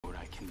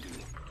can do.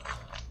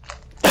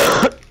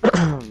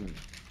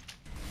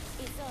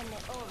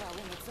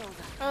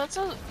 Oh, that's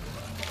a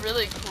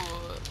really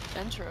cool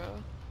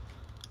intro.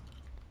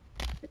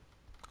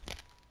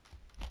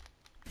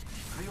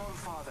 The All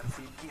Father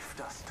will gift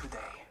us today.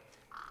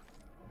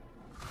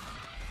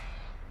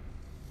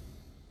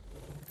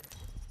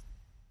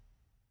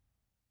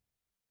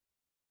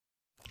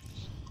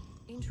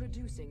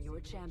 Introducing your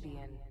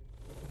champion.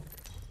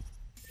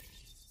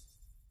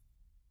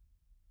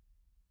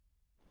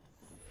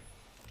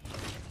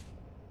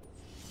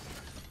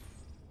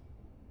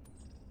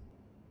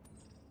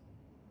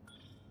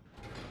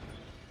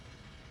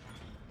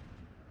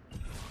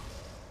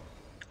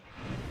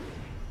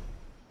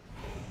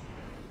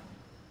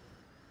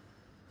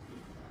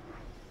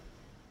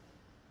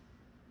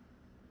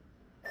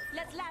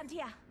 Let's land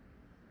here.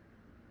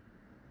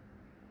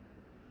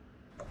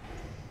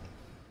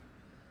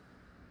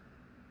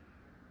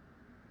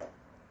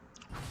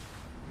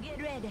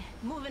 Get ready.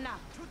 Moving up.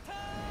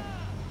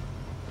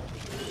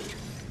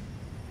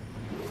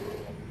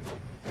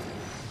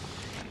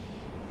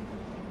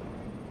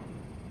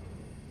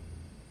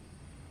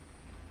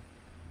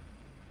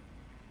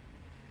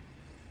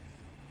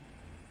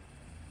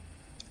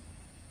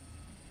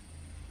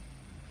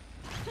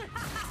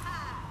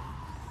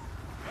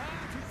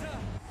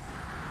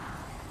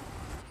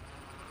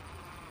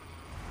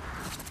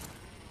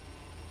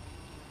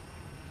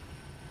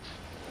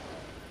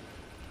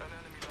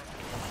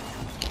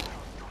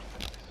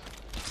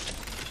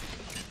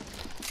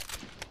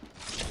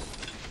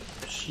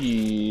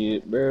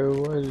 Shit, bro,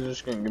 why is it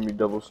just gonna give me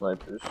double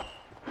snipers?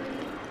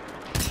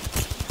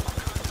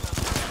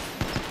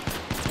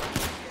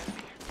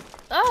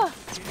 Ah!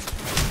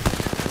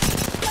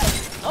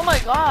 Oh my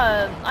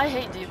god, I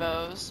hate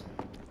Devos.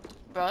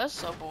 Bro, that's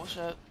so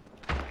bullshit.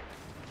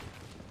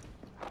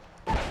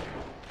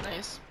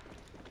 Nice.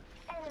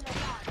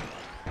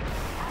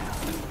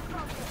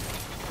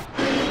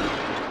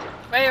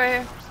 Right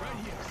here.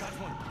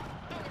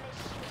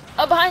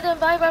 Oh, behind him,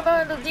 behind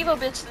the Devo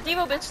bitch, the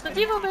Devo bitch, the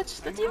Devo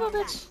bitch, the Devo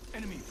bitch.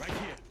 Enemy right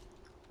here.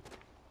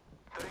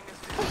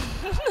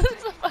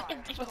 It's a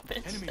fucking Devo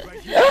bitch. Enemy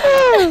right here.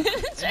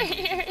 It's right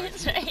here,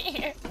 it's right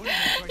here.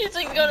 He's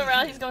like going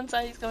around, he's going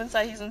inside, he's going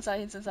inside, he's inside,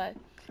 he's inside.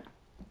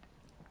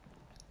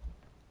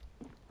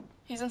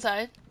 He's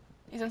inside.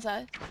 He's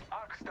inside.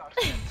 Arc starts.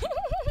 Terrain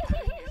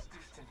is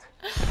distant.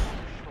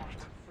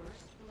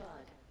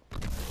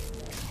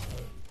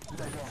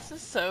 This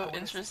is so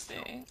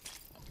interesting.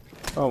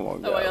 Oh my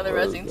god. Oh my god, they're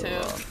what is rezzing going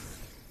too. on?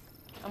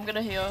 I'm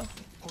gonna heal.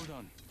 Hold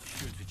on.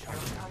 Shields recharge.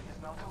 Time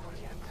is not over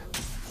yet.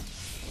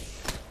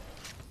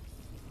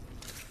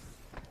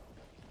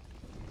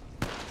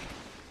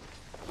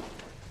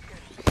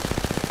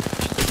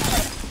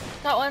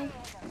 Got one.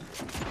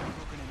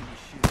 Broken enemy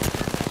shield.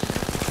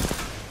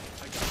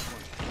 I got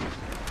one.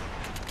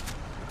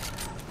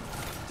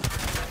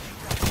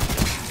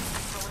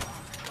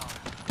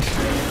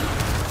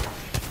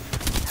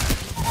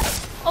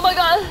 Oh my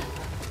god!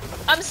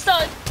 I'm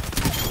stuck!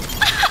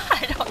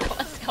 I don't know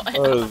what's going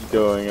What on. is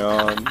going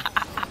on?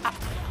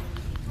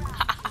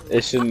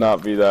 It should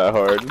not be that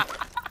hard.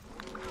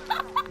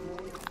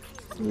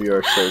 We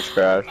are so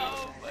trash.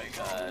 Oh my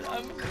god,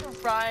 I'm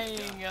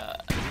crying.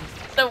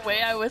 The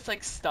way I was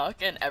like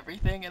stuck and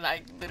everything and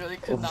I literally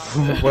could not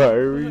move. Why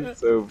are we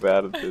so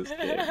bad at this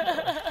game?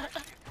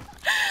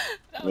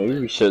 Maybe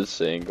we should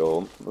sing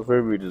gold. That's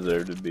where we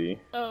deserve to be.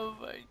 Oh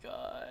my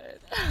god.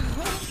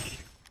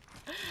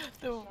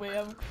 The way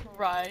I'm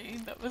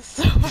crying, that was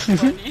so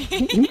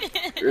funny.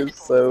 We're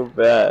so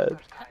bad.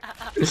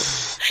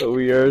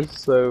 We are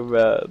so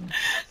bad.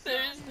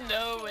 There's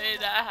no way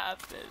that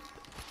happened.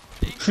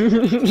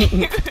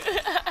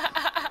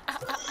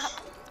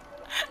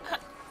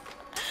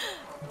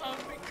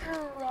 I'm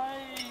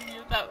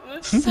crying. That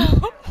was so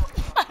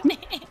funny.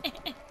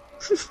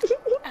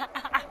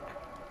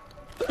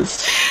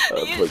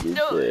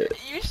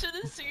 You should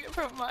have seen it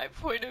from my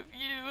point of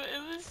view.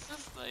 It was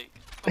just like,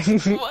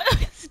 what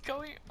is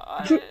going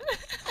on?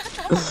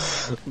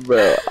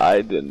 Bro,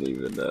 I didn't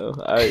even know.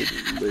 I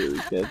literally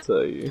can't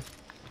tell you.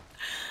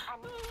 Oh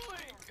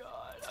my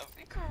god, I'm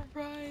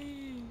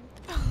crying.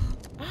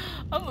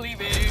 I'm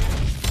leaving.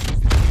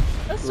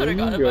 I swear to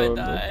god if I going?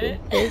 die.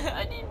 What the fuck?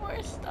 I need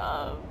more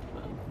stuff.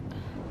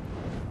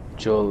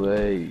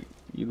 Jolie,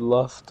 you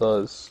left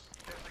us.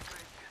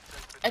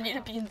 I need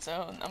to be in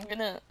zone. I'm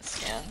gonna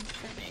scan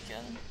for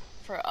beacon.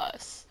 For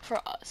us.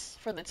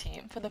 For the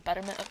team. For the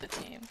betterment of the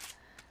team.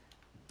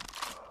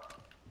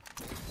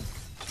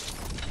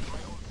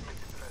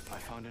 I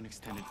found an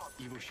extended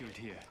Evo shield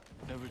here.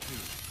 Level 2.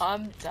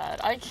 I'm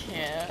dead. I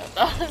can't.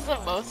 That was the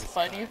most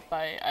funny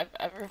fight I've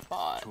ever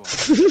fought.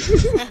 Check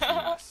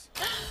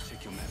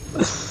your map.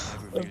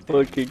 A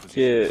fucking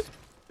kid.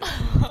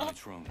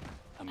 It's wrong.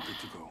 I'm good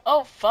to go.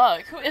 Oh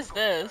fuck, who is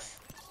this?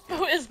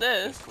 Who is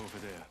this? Let's go over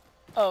there.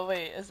 Oh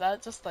wait, is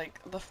that just like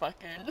the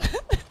fucking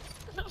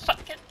the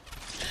fucking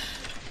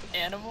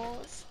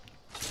animals?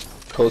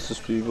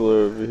 Closest people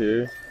are over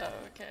here. Oh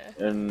okay.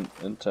 And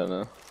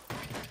antenna.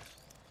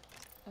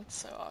 That's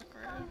so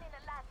awkward.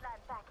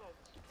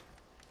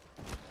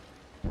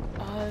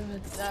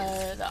 I'm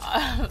dead.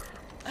 I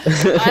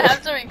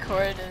have to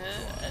record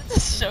it to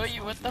show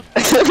you what the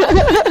fuck.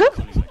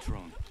 Calling my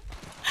drone.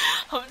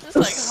 I'm just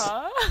like,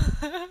 huh?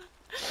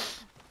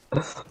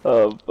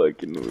 Oh, I'm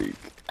fucking weak.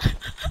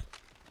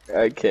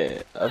 I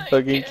can't. I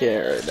fucking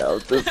can't right now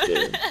with this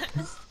game.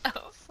 So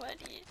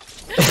funny.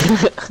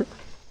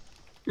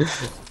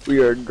 We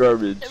are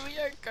garbage. We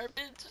are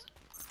garbage.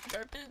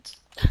 Garbage.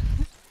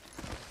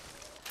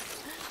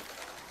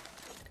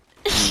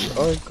 We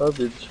are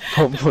garbage.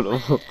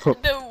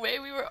 The way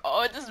we were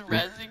all just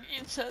rezzing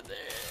each other.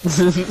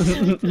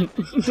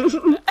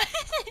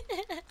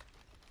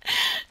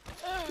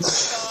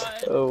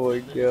 Oh my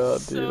god,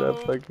 dude, So I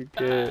fucking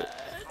can't. bad.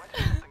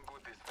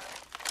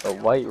 A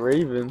white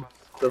raven?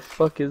 The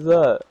fuck is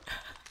that?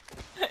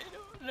 I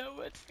don't know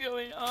what's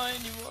going on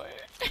anymore.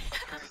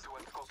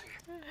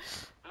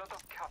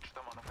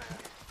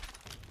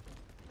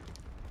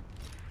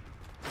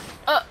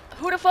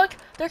 Who the fuck?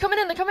 They're coming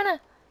in, they're coming in!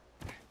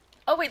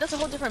 Oh wait, that's a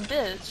whole different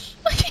bitch.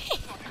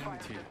 Enemy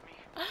team.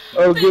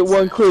 Oh, get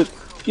one clip!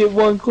 Get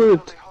one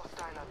clip!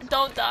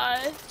 Don't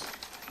die.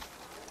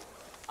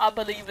 I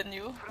believe in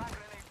you.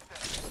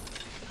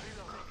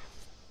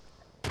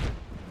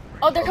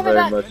 Oh, they're coming very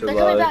back! much They're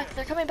alive. coming back!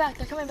 They're coming back!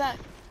 They're coming back!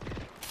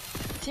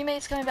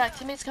 Teammates coming back!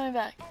 Teammates coming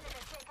back!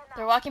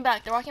 They're walking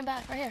back! They're walking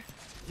back! Right here!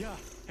 Yeah,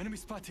 enemy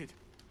spotted.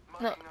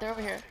 No, they're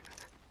over here.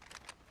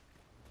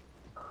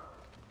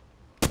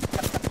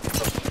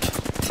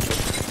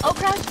 Oh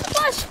crap!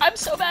 Flash! I'm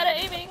so bad at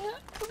aiming!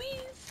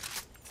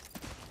 Please!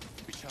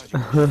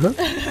 Recharging.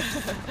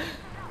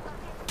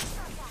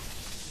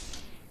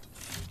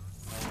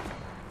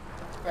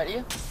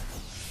 Ready?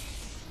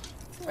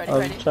 Ready, I'm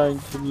ready? trying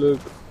to look.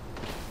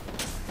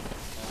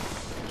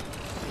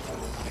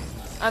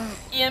 I'm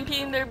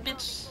EMPing their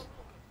bitch.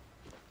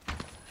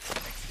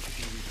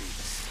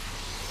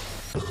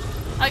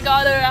 I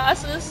got her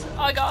asses.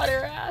 I got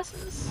her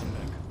asses. I'm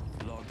back.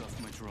 Logged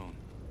off my drone.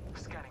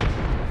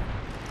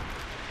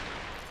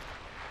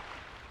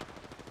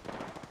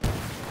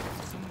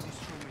 Someone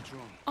destroy my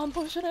drone. I'm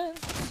pushing in.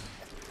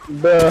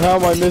 Bruh, how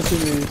am I missing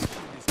these?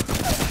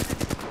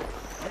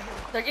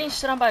 They're getting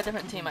shit on by a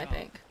different team, I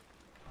think.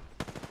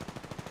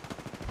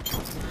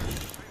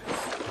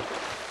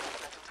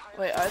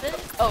 Wait, are they?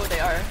 Oh, they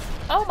are.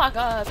 Oh my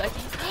god, Becky.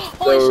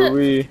 Holy So shit.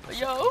 we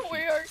Yo, we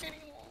are getting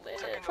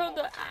lit from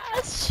the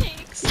ass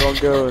cheeks. don't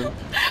go.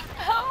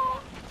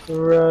 Help.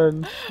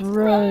 Run, run.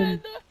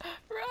 Run.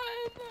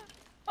 Run.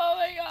 Oh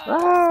my god.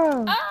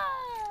 Ah. Ah.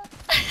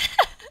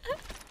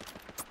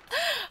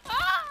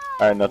 Ah.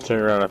 Alright, now turn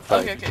around and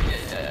fight. Okay,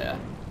 yeah.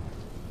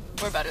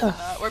 We're better than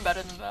that. We're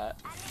better than that.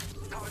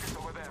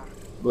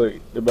 Look,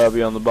 they're about to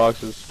be on the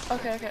boxes.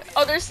 Okay.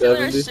 Oh, they're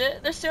stealing our 70.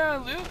 shit. They're stealing our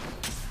loot.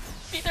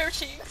 Beat their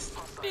cheeks.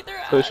 Beat their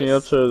ass. Pushing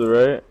up to the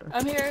right.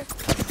 I'm here.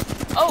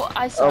 Oh,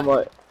 I saw. Oh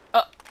my.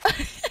 Oh.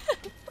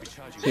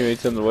 Recharging.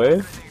 Teammates in the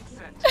way?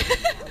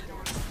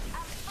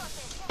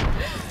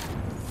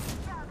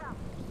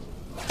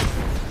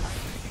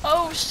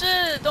 Oh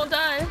shit! Don't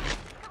die.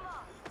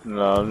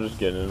 No, I'm just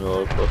getting in a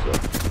little closer.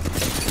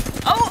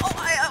 Oh,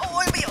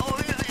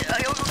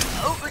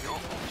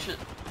 shit.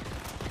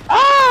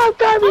 Ah,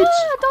 garbage!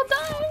 Ah, don't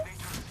die!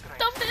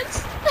 Dumb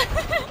bitch!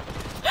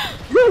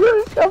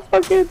 I'm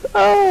fucking.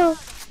 Ah!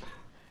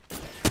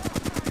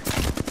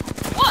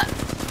 What?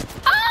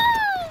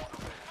 Ah!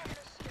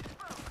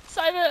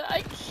 Simon,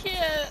 I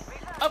can't.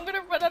 I'm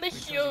gonna run out of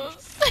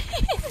heals.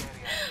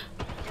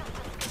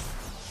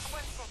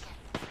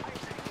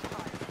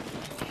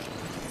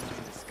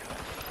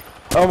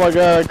 Oh my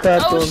god, I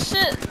cracked Oh one.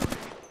 shit!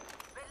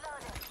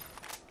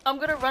 I'm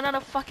gonna run out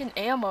of fucking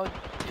ammo, dude.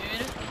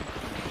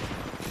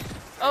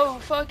 Oh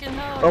fucking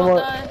hell, Oh don't my-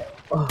 die.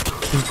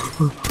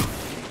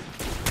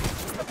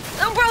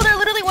 Oh bro, they're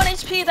literally 1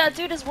 HP. That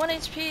dude is 1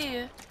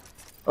 HP.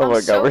 Oh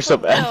my god, we're so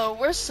bad. No,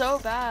 we're so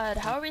bad.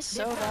 How are we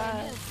so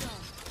bad?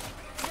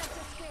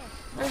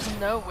 There's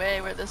no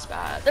way we're this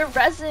bad. They're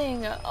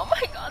rezzing. Oh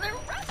my god, they're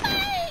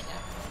rezzing.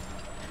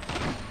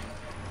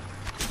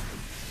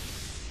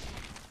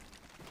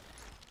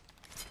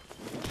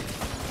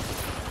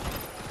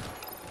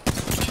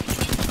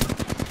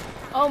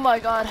 Oh my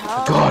god,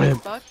 how Got the him.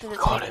 fuck did it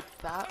Got take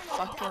that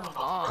fucking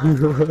long?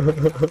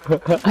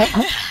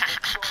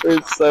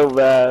 It's so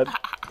bad.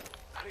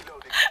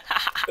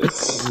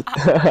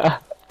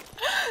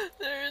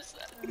 There's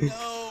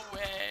no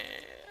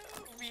way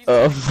we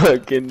I'm took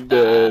fucking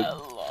dead. that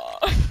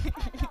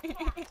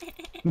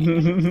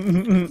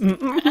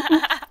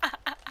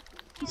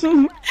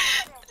long.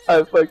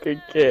 I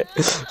fucking can't.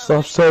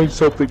 Stop saying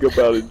something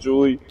about it,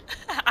 Julie.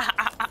 Bro,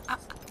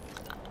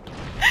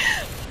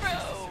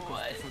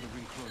 what? Before the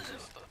ring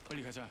closes.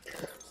 빨리 가자.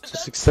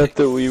 Just accept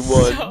that we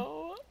won. So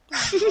long.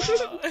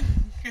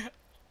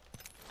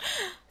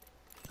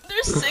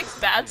 There's 6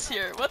 bats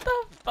here. What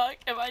the fuck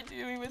am I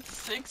doing with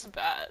 6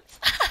 bats?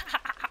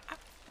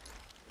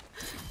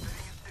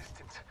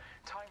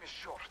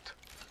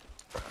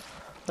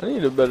 I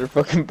need a better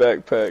fucking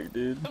backpack,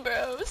 dude.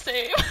 Bro,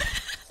 same.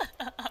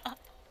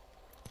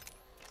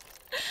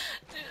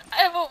 Dude, I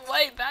have a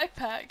white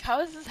backpack. back.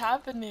 How is this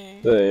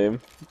happening? Same.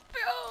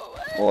 Bro,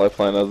 what? All I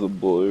find as a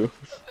blue.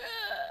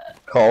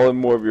 Call in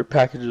more of your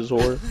packages,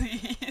 whore.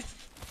 Please.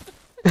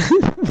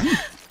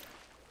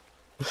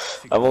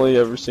 I've only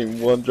ever seen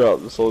one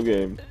drop this whole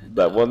game.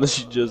 That one that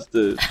you just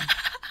did.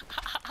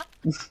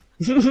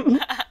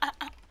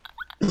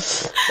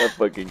 I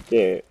fucking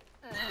can't.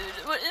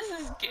 Dude, what is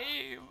this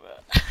game?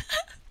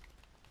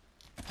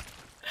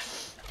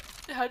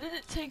 How did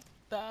it take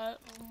that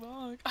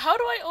long? How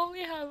do I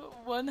only have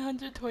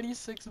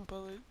 126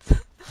 bullets?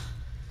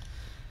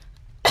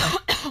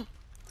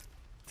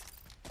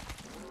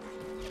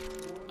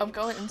 I'm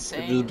going We're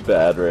insane. just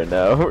bad right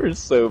now. We're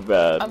so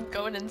bad. I'm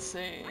going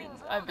insane.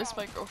 I miss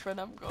my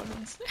girlfriend. I'm going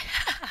insane.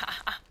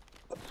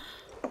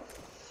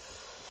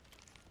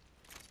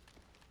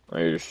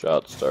 Your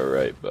shots start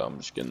right, but I'm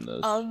just getting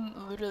this.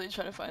 I'm literally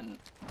trying to find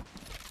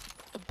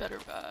a better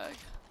bag.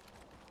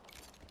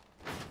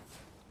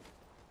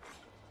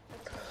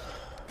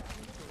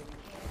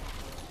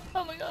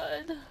 Oh my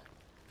god.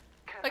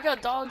 I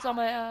got dogs on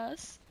my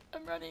ass.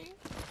 I'm running.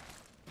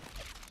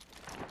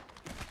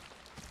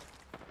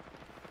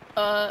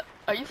 Are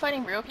you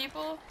fighting real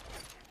people?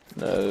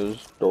 No,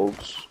 those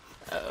dogs.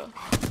 Oh.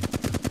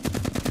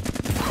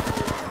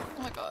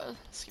 Oh my god,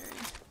 scary.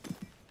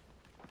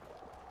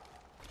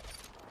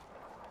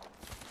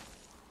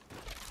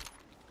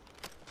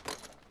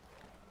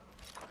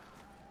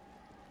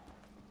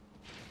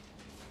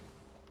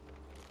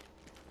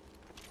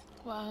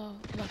 Wow,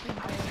 nothing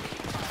good.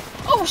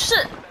 Oh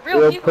shit!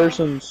 Real people!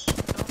 persons.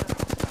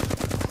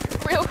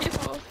 Real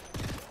people!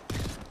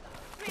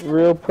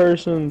 Real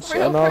persons.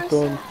 Real I knocked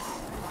person. one.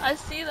 I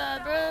see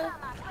that, bruh.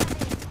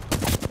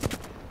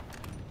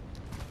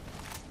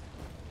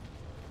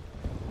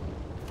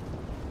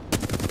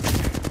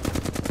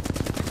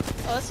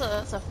 Oh,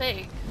 that's a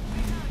fake.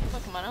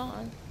 What am I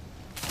on?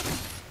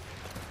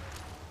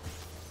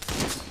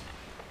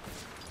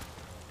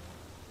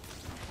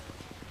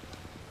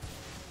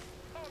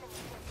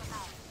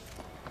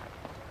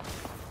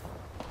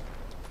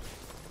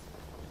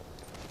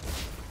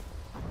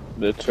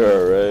 The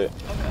turret, right?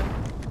 Okay.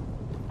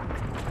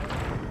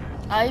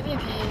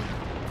 IVP. Do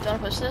you wanna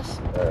push this?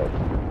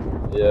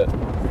 Yeah.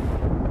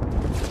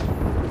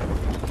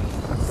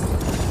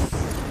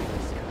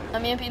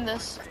 I'm EMPing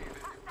this.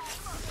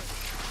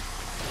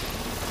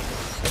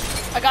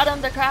 I got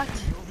him, they're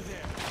cracked.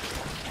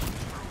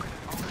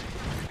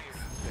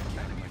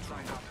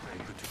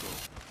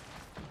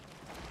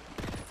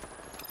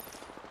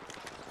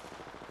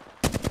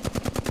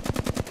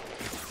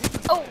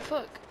 Oh,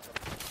 fuck.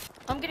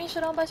 I'm getting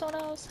shit on by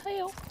someone else. Hey,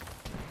 yo.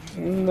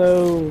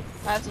 No.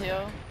 I have to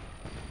heal.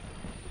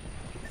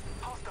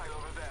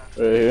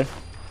 Right here.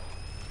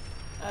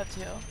 I have to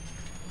heal.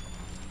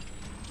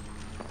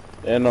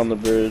 And on the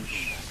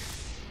bridge.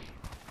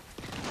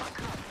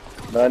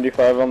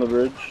 95 on the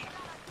bridge.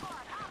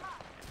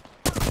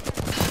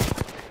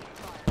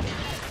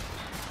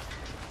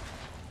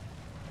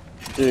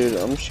 Dude,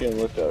 I'm just getting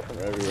looked at from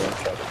everywhere.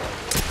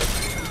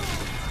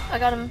 I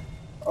got him.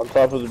 On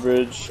top of the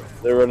bridge.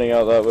 They're running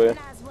out that way.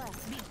 Nice work.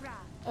 Be proud.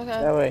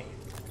 Okay. That way.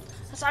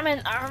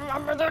 Simon,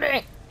 I'm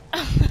reloading.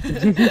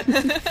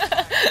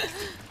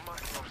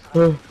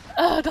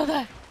 Oh, don't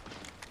die.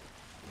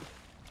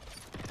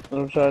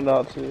 I'm trying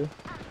not to.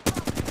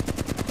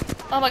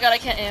 Oh my god, I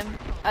can't aim.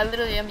 I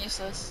literally am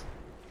useless.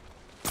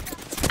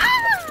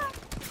 Ah!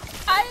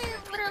 I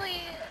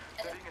literally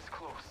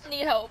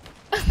need help.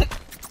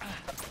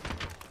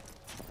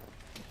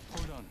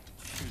 Hold on.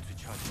 Shields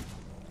recharging.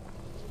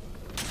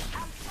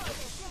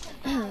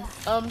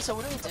 So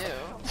what do we do?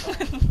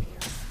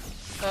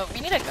 We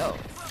need to go.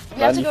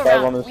 We have to go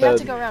around. We have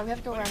to go around. We have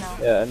to go around now.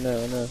 Yeah, I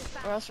know.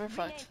 Or else we're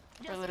fucked.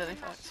 We're literally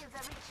fucked.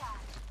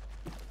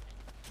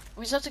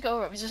 We just have to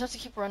go. We just have to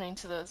keep running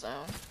to the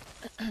zone.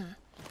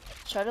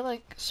 Try to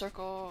like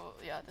circle.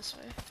 Yeah, this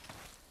way.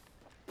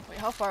 Wait,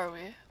 how far are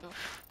we?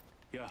 Oof.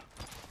 Yeah.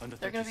 Under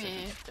They're 30 gonna be.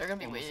 seconds. They're gonna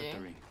be Almost at the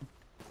waiting.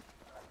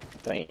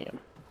 ring. Damn.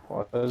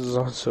 Well, this is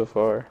on so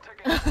far.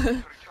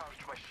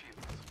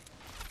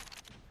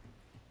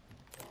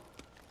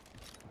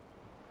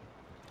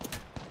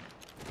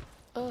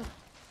 Ugh.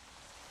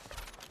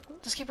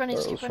 Just keep running.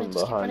 Just That keep was running. from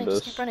Just keep running. behind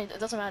Just us. keep running. It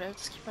doesn't matter.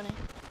 Just keep running.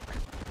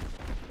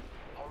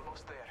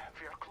 Almost there.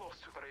 We are close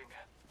to the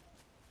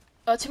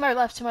ring. To my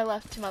left. To my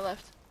left. To my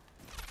left.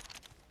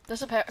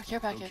 There's a care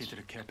package. Located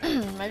a care package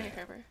over Might be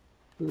there. Kerber.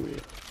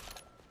 Ooh.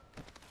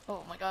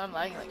 Oh my god, I'm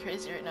lagging like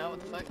crazy right now. What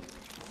the fuck?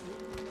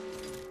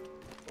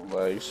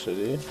 Lag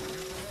City.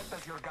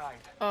 As your guide.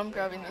 Oh, I'm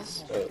grabbing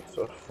this. That's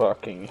a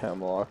fucking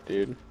hemlock,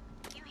 dude.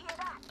 You hear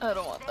that? I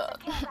don't want that.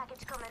 Care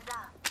package coming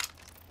down.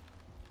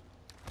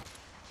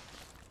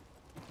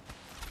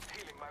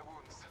 Healing my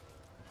wounds.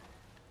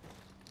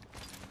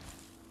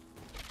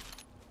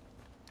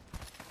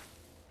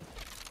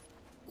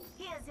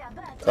 Here's your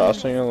birthday.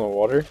 Tossing in the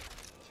water.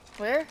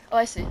 Where? Oh,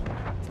 I see.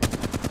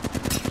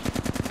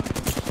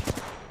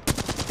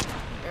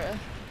 Bruh.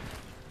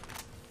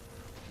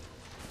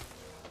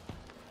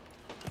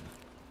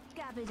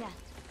 Copy that.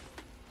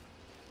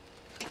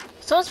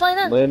 Someone's flying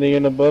in. Landing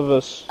in above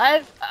us. I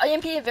have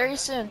EMP very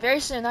soon,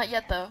 not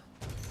yet though.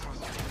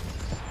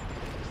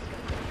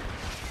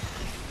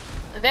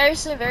 Very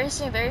soon, very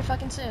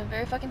fucking soon.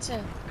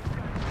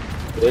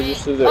 They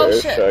just did their Oh,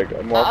 shit. airstrike.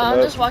 I'm walking I'm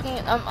up. just walking.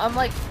 I'm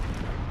like,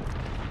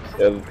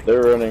 Yeah,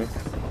 they're running.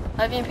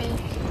 I have EMP.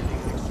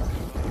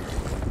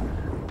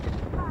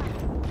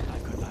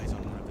 I've got eyes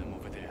on one of them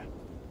over there.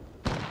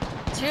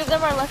 2 of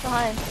them are left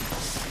behind.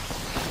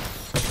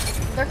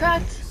 They're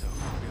cracked. So, we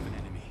have an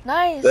enemy.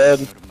 Nice. Dead.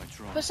 Out of my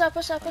drone. Push that. I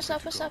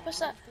downed the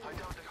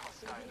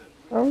hostile.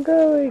 I'm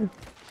going.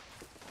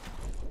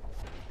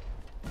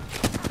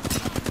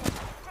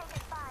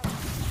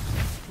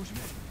 Push me.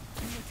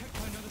 Being attacked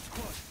by another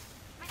squad.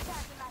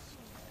 Recharging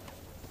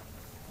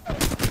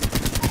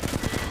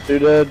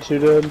machine. Two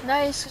dead.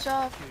 Nice, good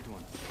job. Killed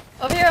one.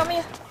 Over here, on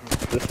me.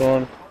 This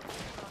one.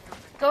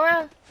 Go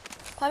around.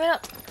 Climb it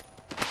up.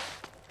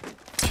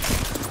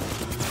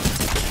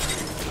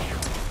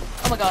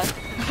 Oh my god.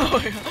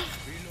 Reloading.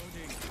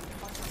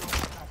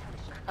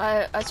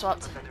 I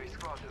swapped. Enemy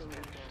squad has been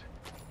hit.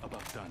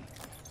 About done.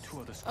 2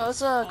 other Oh, squads.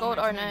 it's a gold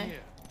All my men RNA. here.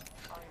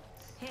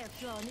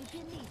 Härifrån i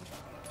klinik.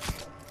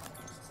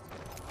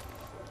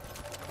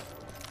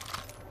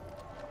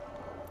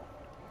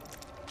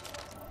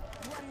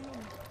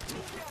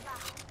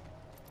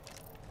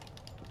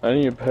 I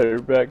need a better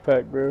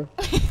backpack, bro.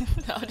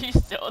 No, do you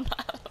still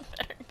not have a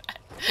better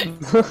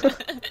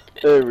back?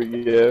 There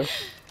we go.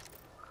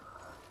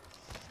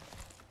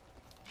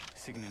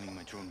 Signaling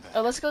my drone back.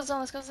 Oh, let's go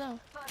zone. 45 seconds.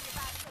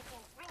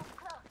 Rings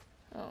close.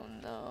 Oh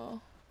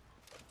no.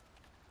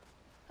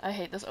 I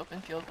hate this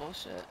open field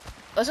bullshit.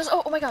 Let's just.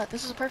 Oh my god,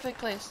 this is a perfect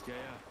place. Yeah.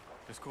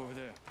 Let's go over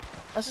there.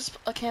 Let's just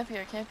camp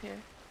here.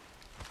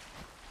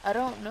 I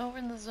don't know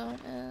when the zone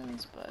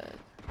ends, but.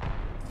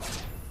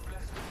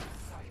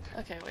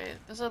 Okay, wait.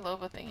 There's a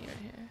Loba thingy right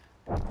here.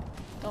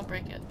 Don't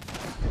break it.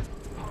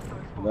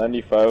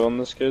 95 on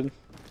this kid.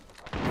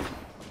 Oh,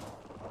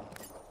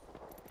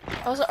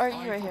 there's an RE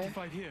right here.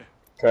 I-45 here.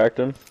 Cracked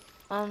him.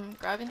 I'm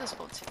grabbing this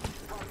whole team.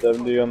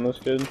 70 on this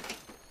kid.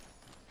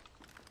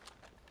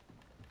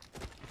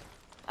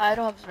 I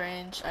don't have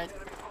range. I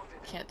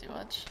can't do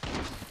much.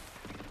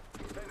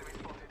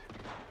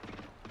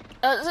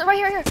 Is it right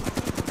here,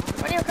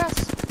 Right here, across.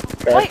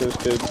 Cracked Wait. this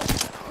kid.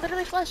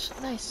 Literally flush.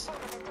 Nice.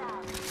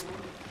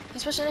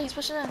 He's pushing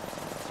in.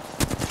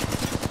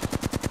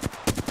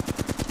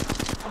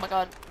 Oh my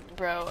god,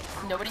 bro.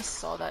 Nobody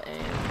saw that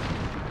aim.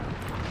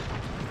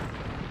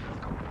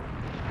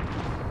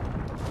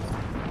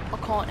 I'll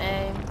call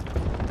aim.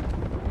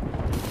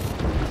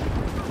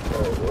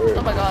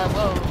 Oh my god,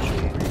 whoa.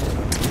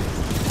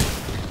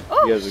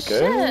 Oh, You guys okay?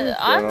 shit. What's going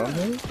I'm on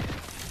here?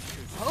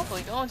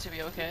 hopefully going to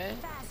be okay.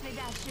 Pass me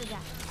that sugar.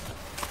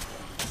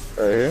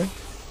 Right here.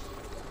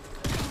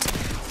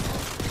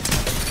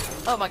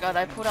 Oh my god,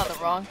 I pulled out the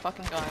wrong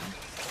fucking gun.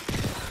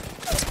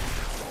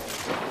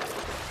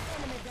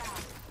 Enemy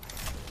down.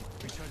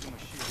 Recharging my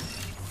shield.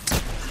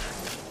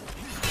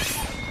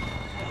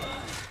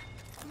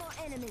 More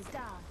enemies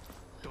down.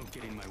 Don't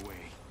get in my way.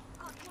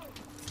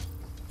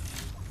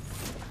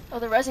 Oh,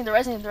 they're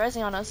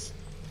resing on us.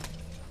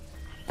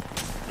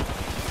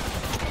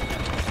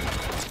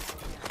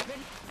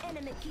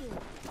 Enemy kill.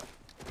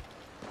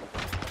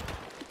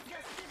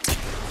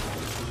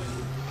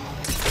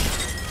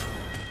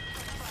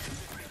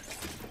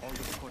 All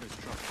the squad is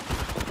dropped.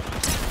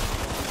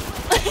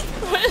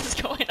 What is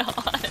going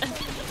on?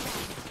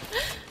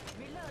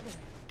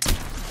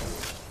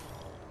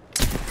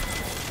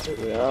 To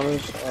be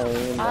honest, I don't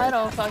even I know.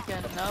 don't fucking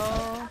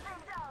know.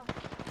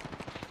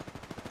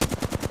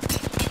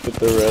 Get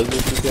the res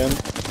if you can.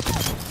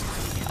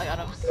 I got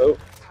him. Oh,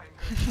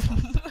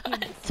 I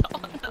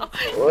don't know.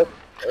 what?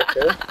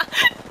 Okay.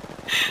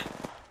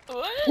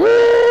 What? Woo! I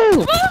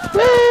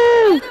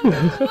don't know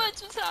Woo! what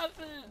just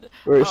happened.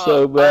 We're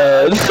so Oh,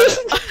 bad.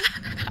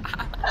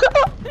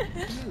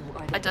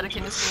 I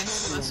dedicate this game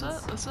to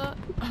Lissa.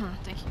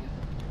 Thank you.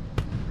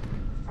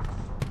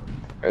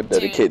 I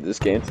dedicate this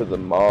game to the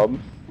mob.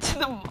 To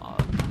the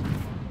mob.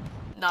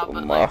 Nah, The but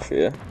like,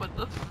 mafia. what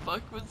the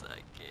fuck was that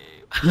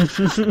game? What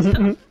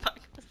the fuck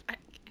was that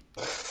game?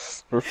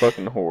 We're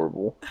fucking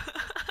horrible.